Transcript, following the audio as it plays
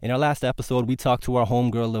In our last episode, we talked to our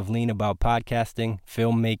homegirl Loveleen about podcasting,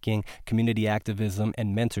 filmmaking, community activism,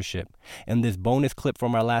 and mentorship. In this bonus clip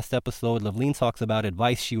from our last episode, Loveleen talks about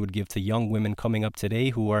advice she would give to young women coming up today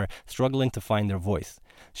who are struggling to find their voice.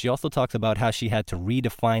 She also talks about how she had to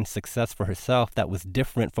redefine success for herself that was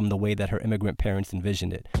different from the way that her immigrant parents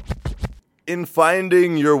envisioned it. In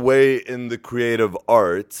finding your way in the creative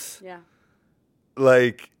arts,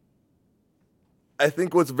 I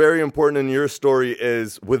think what's very important in your story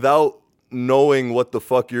is without knowing what the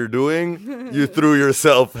fuck you're doing, you threw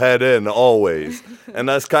yourself head in always. And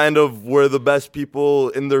that's kind of where the best people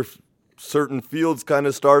in their certain fields kind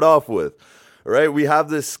of start off with, right? We have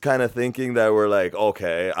this kind of thinking that we're like,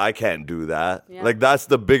 okay, I can't do that. Yeah. Like, that's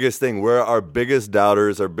the biggest thing. We're our biggest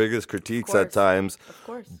doubters, our biggest critiques at times. Of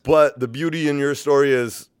course. But the beauty in your story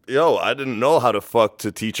is, I didn't know how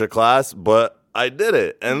to teach a class, but I did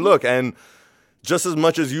it. And look, and just as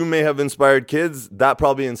much as you may have inspired kids, that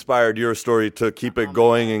probably inspired your story to keep it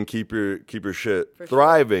going and keep your shit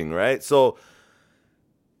thriving, right? So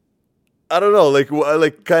I don't know,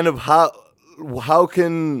 like kind of how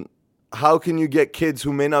can you get kids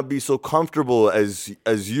who may not be so comfortable as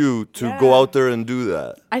you to go out there and do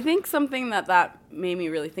that? I think something that made me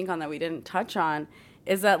really think on that we didn't touch on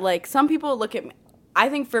is that, like, some people look at me. I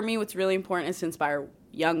think for me what's really important is to inspire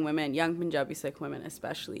young women, young Punjabi Sikh women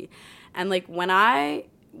especially. And, like, when I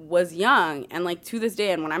was young, and, like, to this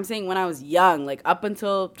day, and when I'm saying when I was young, like, up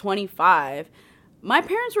until 25, my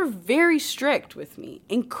parents were very strict with me,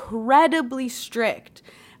 incredibly strict.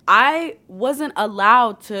 I wasn't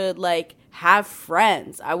allowed to, like, have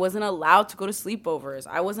friends. I wasn't allowed to go to sleepovers.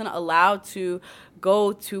 I wasn't allowed to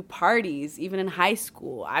go to parties, even in high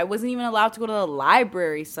school. I wasn't even allowed to go to the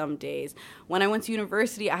library some days. When I went to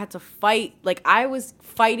university, I had to fight. Like, I was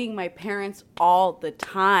fighting my parents all the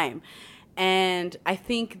time. And I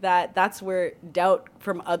think that that's where doubt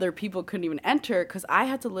from other people couldn't even enter, because I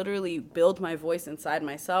had to literally build my voice inside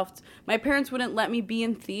myself. My parents wouldn't let me be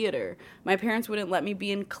in theater. My parents wouldn't let me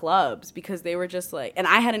be in clubs because they were just like, and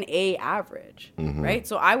I had an A average, right?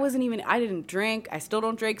 So I didn't drink. I still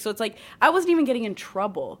don't drink. So it's like, I wasn't even getting in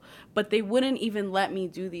trouble, but they wouldn't even let me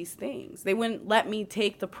do these things. They wouldn't let me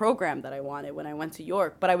take the program that I wanted when I went to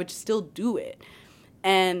York, but I would still do it.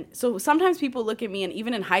 And so sometimes people look at me, and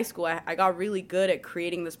even in high school, I got really good at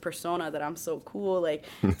creating this persona that I'm so cool, like,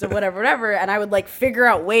 so whatever. And I would, like, figure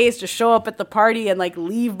out ways to show up at the party and, like,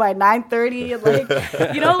 leave by 9:30 and, like,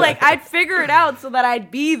 like, I'd figure it out so that I'd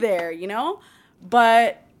be there,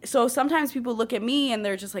 But so sometimes people look at me and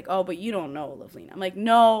they're just like, oh, but you don't know, Loveleen. I'm like,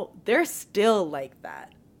 no, they're still like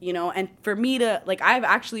that, And for me to, like, I've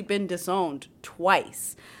actually been disowned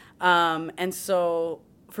twice. And so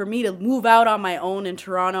for me to move out on my own in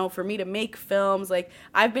Toronto, for me to make films, like,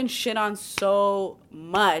 I've been shit on so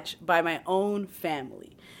much by my own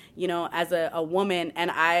family, as a woman, and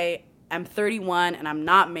I am 31 and I'm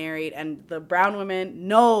not married, and the brown women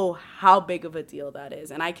know how big of a deal that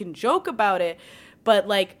is. And I can joke about it, but,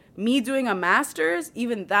 like, me doing a master's,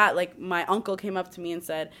 even that, like, my uncle came up to me and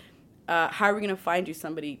said, how are we going to find you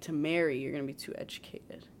somebody to marry? You're going to be too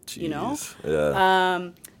educated. Jeez.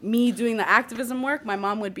 Yeah. Me doing the activism work, my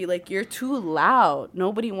mom would be like, you're too loud.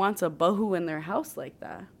 Nobody wants a bahu in their house like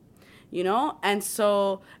that, And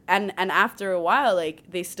so, and after a while, like,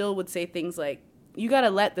 they still would say things like, you got to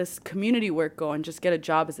let this community work go and just get a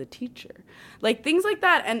job as a teacher. Like, things like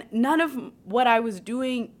that. And none of what I was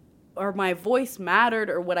doing or my voice mattered,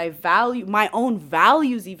 or what I value, my own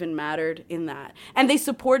values even mattered in that. And they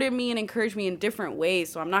supported me and encouraged me in different ways,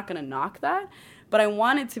 so I'm not going to knock that. But I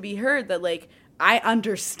wanted to be heard that, like, I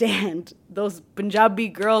understand those Punjabi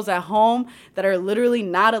girls at home that are literally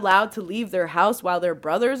not allowed to leave their house while their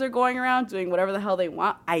brothers are going around doing whatever the hell they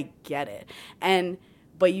want. I get it.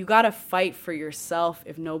 But you got to fight for yourself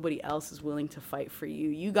if nobody else is willing to fight for you.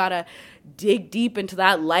 You got to dig deep into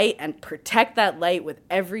that light and protect that light with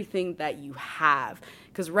everything that you have.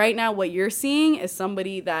 Because right now what you're seeing is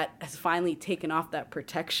somebody that has finally taken off that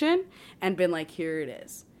protection and been like, here it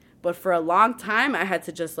is. But for a long time, I had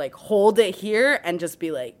to just, like, hold it here and just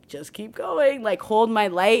be like, just keep going. Like, hold my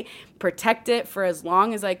light, protect it for as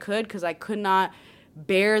long as I could, because I could not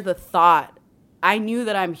bear the thought. I knew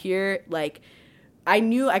that I'm here, like, I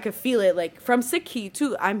knew I could feel it, like, from Sikhi,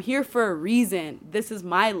 too. I'm here for a reason. This is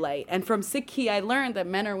my light. And from Sikhi, I learned that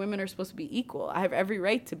men or women are supposed to be equal. I have every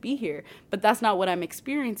right to be here, but that's not what I'm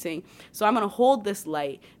experiencing. So I'm going to hold this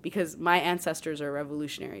light because my ancestors are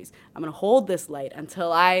revolutionaries. I'm going to hold this light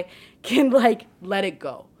until I can, like, let it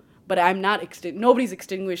go. But I'm not, nobody's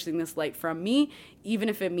extinguishing this light from me, even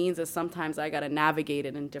if it means that sometimes I got to navigate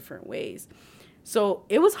it in different ways. So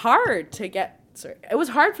it was hard to get sorry. It was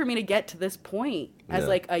hard for me to get to this point as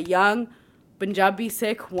like a young Punjabi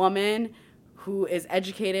Sikh woman who is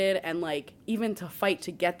educated and like even to fight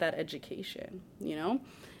to get that education, you know?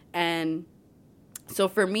 And so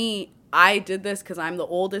for me, I did this because I'm the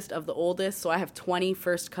oldest of the oldest. So I have 20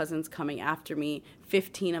 first cousins coming after me.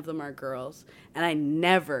 15 of them are girls. And I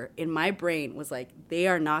never in my brain was like, they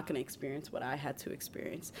are not going to experience what I had to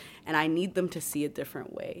experience. And I need them to see a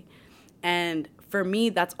different way. And for me,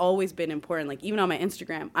 that's always been important. Like even on my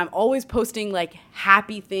Instagram, I'm always posting like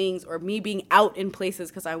happy things or me being out in places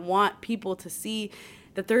because I want people to see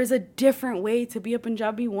that there is a different way to be a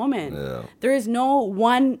Punjabi woman. Yeah. There is no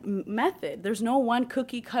one method. There's no one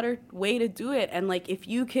cookie cutter way to do it. And like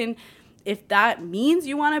if that means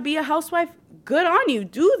you want to be a housewife, good on you,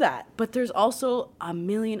 do that. But there's also a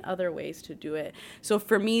million other ways to do it. So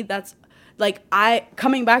for me, that's like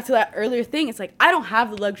coming back to that earlier thing, it's like I don't have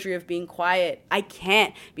the luxury of being quiet. I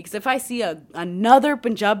can't, because if I see another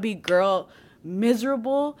Punjabi girl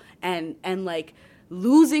miserable and like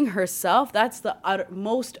losing herself, that's the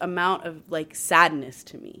utmost amount of like sadness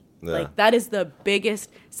to me. Yeah. Like that is the biggest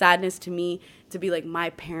sadness to me, to be like, my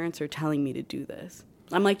parents are telling me to do this.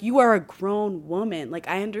 I'm like, you are a grown woman. Like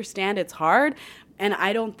I understand it's hard, and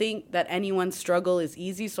I don't think that anyone's struggle is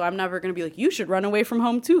easy, so I'm never going to be like, you should run away from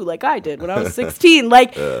home too, like I did when I was 16.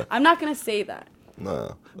 Like I'm not going to say that.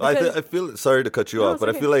 No. I feel, sorry to cut you off, but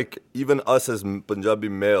okay. I feel like even us as Punjabi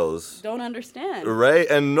males don't understand. Right?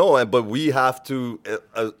 And no, but we have to,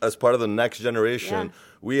 as part of the next generation,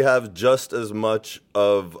 we have just as much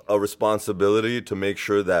of a responsibility to make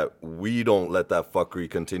sure that we don't let that fuckery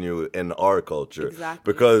continue in our culture.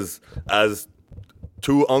 Exactly. Because as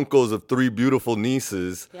 2 uncles of 3 beautiful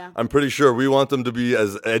nieces, I'm pretty sure we want them to be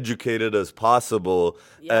as educated as possible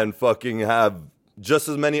and fucking have just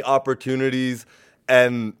as many opportunities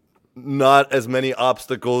and not as many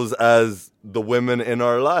obstacles as the women in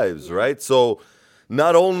our lives, right? So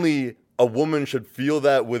not only a woman should feel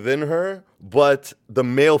that within her, but the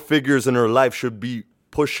male figures in her life should be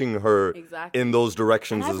pushing her in those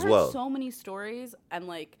directions as well. I've heard so many stories, and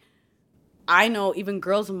like I know even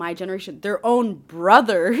girls of my generation, their own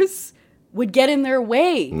brothers would get in their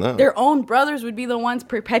way. No. Their own brothers would be the ones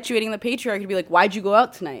perpetuating the patriarchy to be like, why'd you go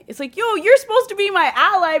out tonight? It's like, yo, you're supposed to be my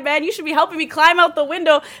ally, man. You should be helping me climb out the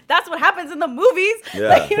window. That's what happens in the movies. Yeah,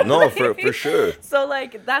 like, you know for sure. So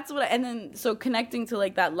like, that's what, and then, so connecting to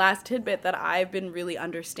like that last tidbit that I've been really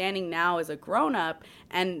understanding now as a grown up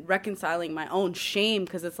and reconciling my own shame,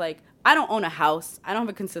 because it's like, I don't own a house. I don't have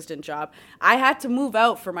a consistent job. I had to move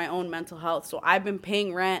out for my own mental health. So I've been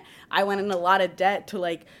paying rent. I went in a lot of debt to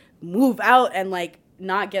like move out and like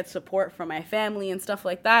not get support from my family and stuff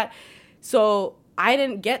like that. So I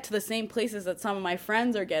didn't get to the same places that some of my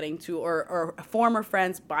friends are getting to, or former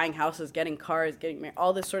friends buying houses, getting cars, getting married,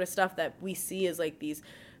 all this sort of stuff that we see as like these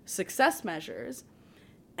success measures.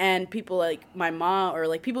 And people like my mom, or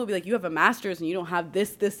like people will be like, you have a master's and you don't have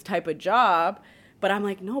this type of job. But I'm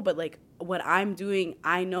like, no, but like what I'm doing,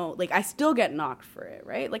 I know, like I still get knocked for it,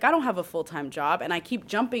 right? Like I don't have a full-time job and I keep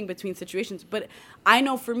jumping between situations, but I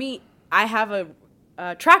know for me, I have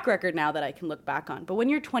a track record now that I can look back on. But when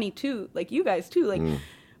you're 22, like you guys too, like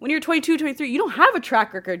when you're 22, 23, you don't have a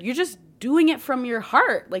track record. You're just doing it from your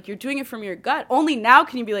heart. Like you're doing it from your gut. Only now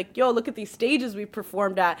can you be like, yo, look at these stages we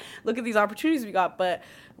performed at. Look at these opportunities we got. But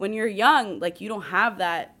when you're young, like you don't have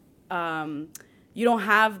that, you don't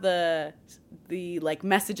have the like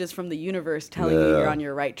messages from the universe telling you you're on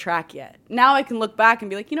your right track yet. Now I can look back and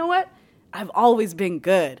be like, you know what? I've always been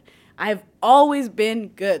good. I've always been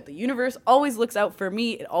good. The universe always looks out for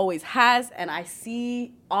me. It always has. And I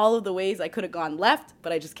see all of the ways I could have gone left,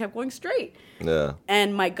 but I just kept going straight. Yeah.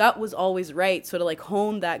 And my gut was always right. So to like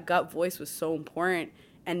hone that gut voice was so important.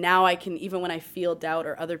 And now I can, even when I feel doubt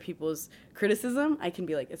or other people's criticism, I can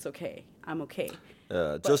be like, it's okay. I'm okay.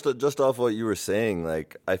 Yeah, just off what you were saying,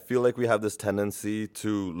 like I feel like we have this tendency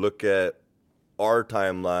to look at our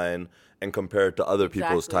timeline and compare it to other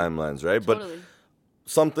people's timelines, right? Totally. But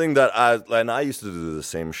something that I used to do the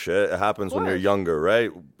same shit. It happens when you're younger,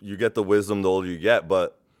 right? You get the wisdom the older you get,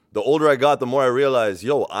 but the older I got, the more I realized,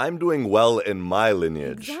 yo, I'm doing well in my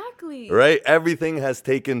lineage. Exactly. Right? Everything has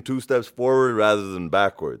taken 2 steps forward rather than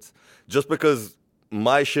backwards. Just because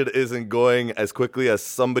my shit isn't going as quickly as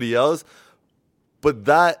somebody else, but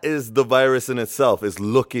that is the virus in itself, is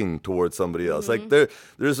looking towards somebody else. Mm-hmm. Like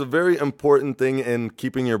there's a very important thing in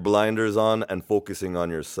keeping your blinders on and focusing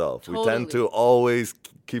on yourself. Totally. We tend to always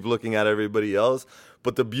keep looking at everybody else,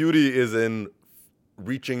 but the beauty is in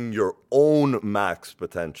reaching your own max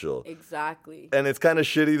potential. Exactly. And it's kind of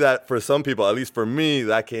shitty that for some people, at least for me,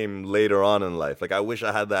 that came later on in life. Like I wish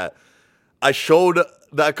I had that I showed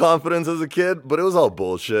that confidence as a kid, but it was all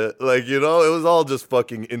bullshit. Like, you know, it was all just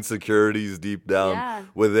fucking insecurities deep down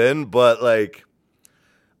within. But like,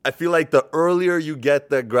 I feel like the earlier you get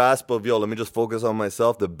that grasp of, yo, let me just focus on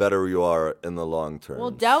myself, the better you are in the long term. Well,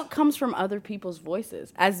 doubt comes from other people's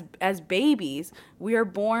voices. As babies, we are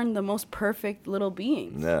born the most perfect little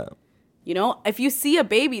beings. Yeah. You know, if you see a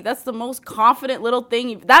baby, that's the most confident little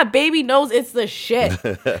thing. That baby knows it's the shit.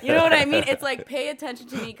 You know what I mean? It's like, pay attention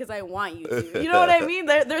to me because I want you to. You know what I mean?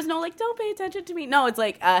 There's no like, don't pay attention to me. No, it's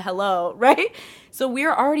like, hello, right? So we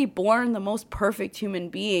are already born the most perfect human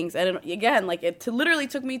beings. And again, like it literally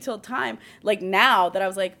took me till time, like now that I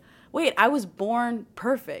was like, wait, I was born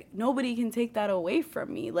perfect. Nobody can take that away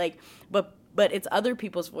from me. Like, but it's other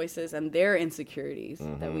people's voices and their insecurities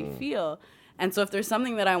that we feel. And so if there's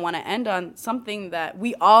something that I want to end on, something that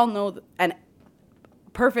we all know, and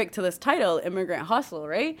perfect to this title, Immigrant Hustle,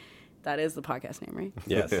 right? That is the podcast name, right?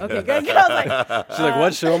 Yes. Okay, good. I was like, she's like,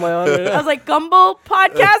 what show am I on right now? I was like, Gumbo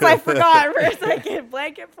Podcast? I forgot for a second.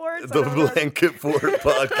 Blanket Fort? The Blanket Fort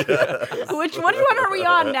Podcast. Which one are we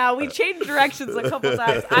on now? We changed directions a couple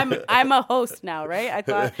times. I'm a host now, right? I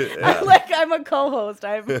thought, I'm a co-host.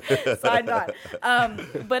 I'm signed on.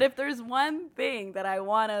 But if there's one thing that I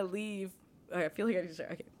want to leave, I feel like I need to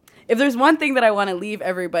start. Okay. If there's one thing that I want to leave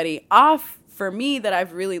everybody off for me that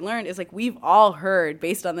I've really learned is like we've all heard,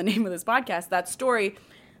 based on the name of this podcast, that story,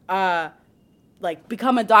 like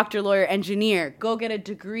become a doctor, lawyer, engineer, go get a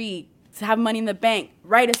degree, have money in the bank,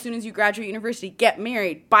 right as soon as you graduate university, get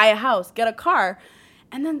married, buy a house, get a car.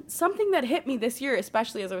 And then something that hit me this year,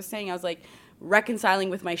 especially as I was saying, I was like reconciling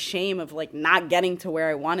with my shame of like not getting to where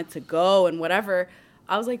I wanted to go and whatever.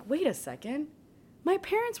 I was like, wait a second. My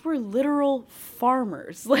parents were literal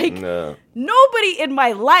farmers. Like, nobody in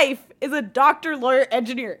my life is a doctor, lawyer,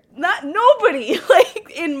 engineer. Not nobody,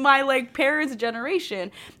 like, in my, like, parents'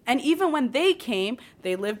 generation. And even when they came,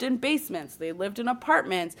 they lived in basements. They lived in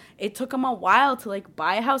apartments. It took them a while to, like,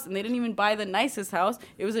 buy a house. And they didn't even buy the nicest house.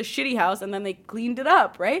 It was a shitty house, and then they cleaned it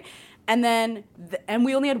up, right? And then, and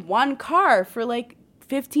we only had one car for, like,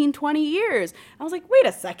 15, 20 years. I was like, wait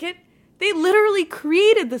a second. They literally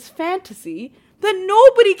created this fantasy that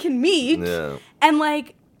nobody can meet. Yeah. And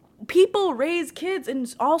like people raise kids in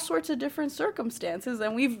all sorts of different circumstances,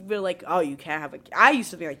 and we've been like, oh, you can't have I used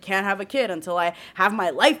to think I can't have a kid until I have my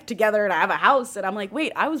life together and I have a house. And I'm like,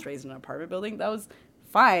 wait, I was raised in an apartment building. That was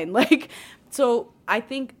fine. Like, so I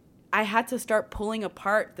think I had to start pulling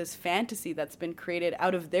apart this fantasy that's been created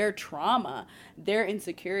out of their trauma, their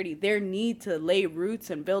insecurity, their need to lay roots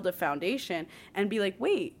and build a foundation, and be like,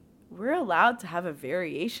 wait, we're allowed to have a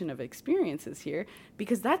variation of experiences here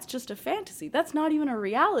because that's just a fantasy. That's not even a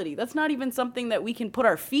reality. That's not even something that we can put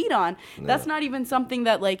our feet on. No. That's not even something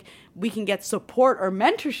that like we can get support or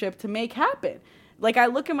mentorship to make happen. Like I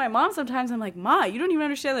look at my mom sometimes, I'm like, Ma, you don't even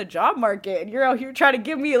understand the job market. And you're out here trying to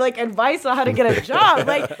give me like advice on how to get a job.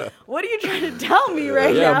 Like, what are you trying to tell me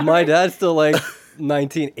right now? Yeah, my dad's still like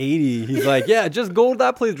 1980. He's like, yeah, just go to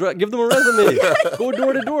that place, give them a resume, go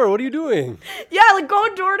door to door. What are you doing? Yeah, like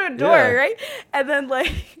go door to door, right? And then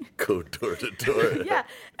like go door to door. Yeah,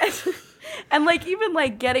 and like even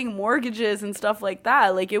like getting mortgages and stuff like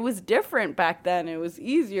that, like it was different back then. It was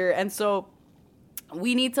easier, and so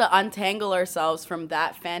we need to untangle ourselves from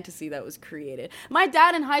that fantasy that was created. My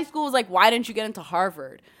dad in high school was like, why didn't you get into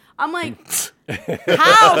Harvard? I'm like,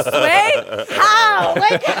 how, Sway? How?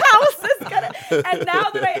 Like, how is this gonna? And now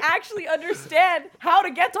that I actually understand how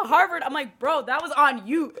to get to Harvard, I'm like, bro, that was on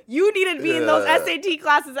you. You needed me in those SAT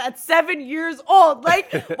classes at 7 years old.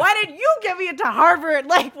 Like, why did you get me into Harvard?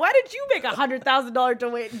 Like, why did you make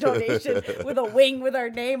 $100,000 donation with a wing with our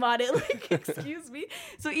name on it? Like, excuse me.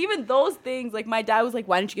 So even those things, like my dad was like,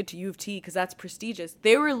 why didn't you get to U of T? Because that's prestigious.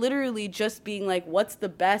 They were literally just being like, what's the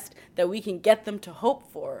best that we can get them to hope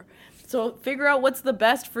for? So figure out what's the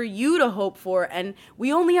best for you to hope for. And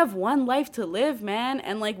we only have one life to live, man.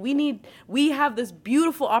 And like we have this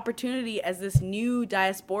beautiful opportunity as this new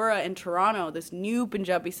diaspora in Toronto, this new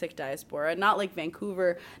Punjabi Sikh diaspora, not like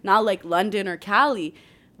Vancouver, not like London or Cali.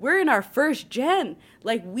 We're in our first gen.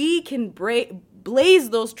 Like we can blaze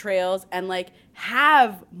those trails and like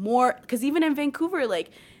have more, because even in Vancouver, like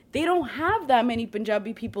they don't have that many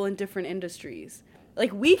Punjabi people in different industries.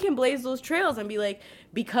 Like, we can blaze those trails and be like,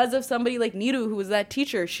 because of somebody like Neetu, who was that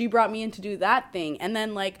teacher, she brought me in to do that thing. And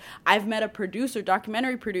then, like, I've met a producer,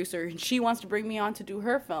 documentary producer, and she wants to bring me on to do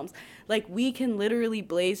her films. Like, we can literally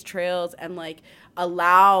blaze trails and, like,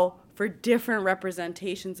 allow for different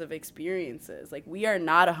representations of experiences. Like, we are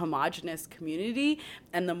not a homogenous community,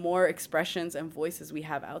 and the more expressions and voices we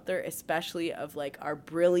have out there, especially of, like, our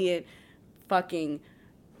brilliant fucking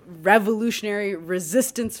revolutionary,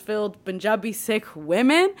 resistance-filled Punjabi Sikh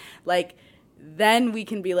women, like, then we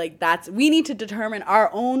can be like, we need to determine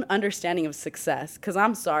our own understanding of success. Because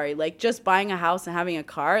I'm sorry, like, just buying a house and having a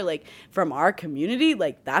car, like, from our community,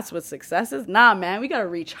 like, that's what success is? Nah, man, we got to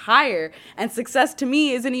reach higher. And success to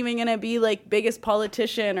me isn't even going to be, like, biggest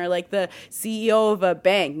politician or, like, the CEO of a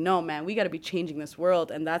bank. No, man, we got to be changing this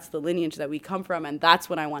world. And that's the lineage that we come from. And that's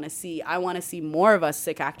what I want to see. I want to see more of us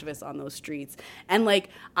Sikh activists on those streets. And, like,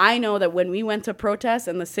 I know that when we went to protest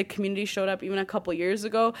and the Sikh community showed up even a couple years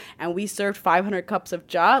ago and we served 500 cups of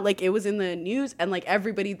cha, like, it was in the news, and, like,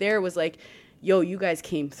 everybody there was like, yo, you guys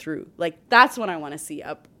came through. Like, that's what I want to see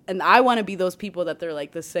up. And I want to be those people that they're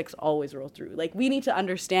like, the Sikhs always roll through. Like, we need to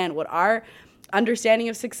understand what our understanding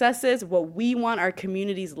of success is, what we want our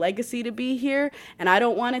community's legacy to be here. And I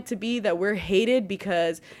don't want it to be that we're hated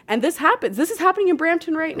because, and this is happening in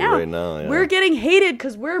Brampton right now. Yeah. We're getting hated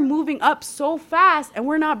because we're moving up so fast and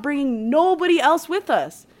we're not bringing nobody else with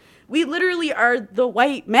us. We literally are the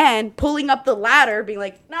white man pulling up the ladder, being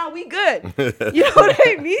like, nah, we good. You know what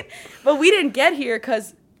I mean? But we didn't get here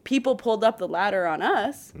because people pulled up the ladder on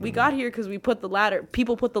us. We got here because people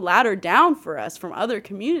put the ladder down for us from other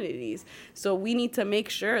communities. So we need to make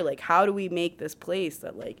sure, like, how do we make this place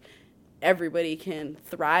that, like, everybody can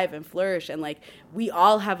thrive and flourish? And, like, we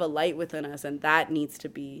all have a light within us, and that needs to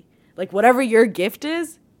be, like, whatever your gift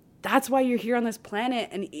is, that's why you're here on this planet,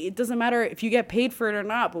 and it doesn't matter if you get paid for it or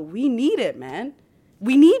not, but we need it, man.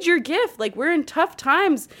 We need your gift. Like, we're in tough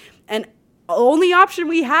times, and the only option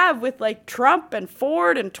we have with, like, Trump and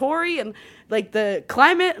Ford and Tory and, like, the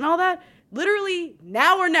climate and all that, literally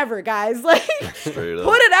now or never, guys. Like, put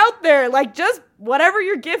it out there. Like, just whatever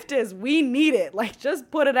your gift is, we need it. Like,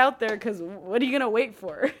 just put it out there, because what are you going to wait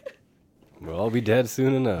for? We'll all be dead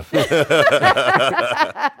soon enough.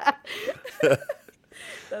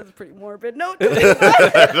 That's a pretty morbid note.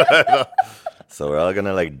 So we're all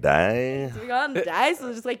gonna, like, die? So we're gonna die,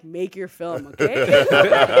 so just, like, make your film,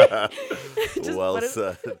 okay? Well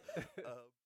said.